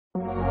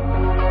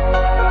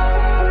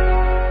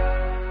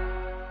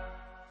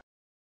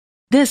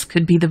This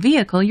could be the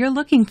vehicle you're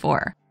looking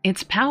for.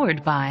 It's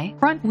powered by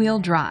front-wheel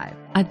drive,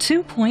 a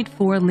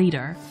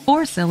 2.4-liter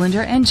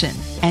four-cylinder engine,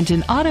 and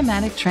an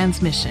automatic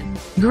transmission.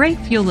 Great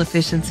fuel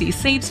efficiency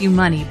saves you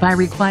money by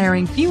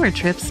requiring fewer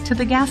trips to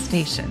the gas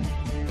station.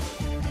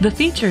 The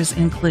features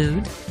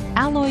include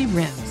alloy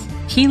rims,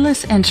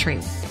 keyless entry,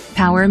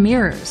 power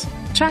mirrors,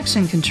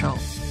 traction control.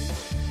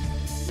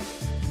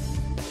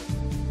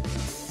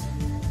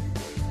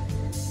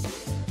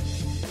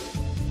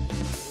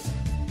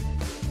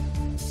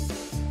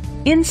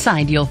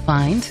 Inside you'll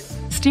find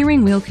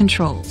steering wheel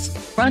controls,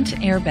 front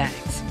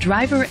airbags,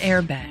 driver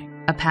airbag,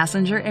 a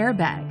passenger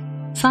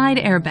airbag, side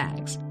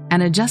airbags,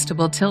 an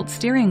adjustable tilt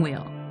steering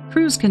wheel,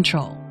 cruise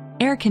control,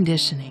 air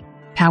conditioning,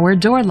 power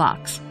door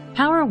locks,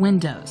 power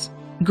windows.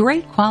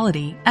 Great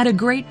quality at a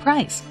great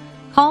price.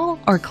 Call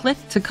or click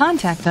to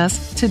contact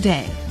us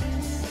today.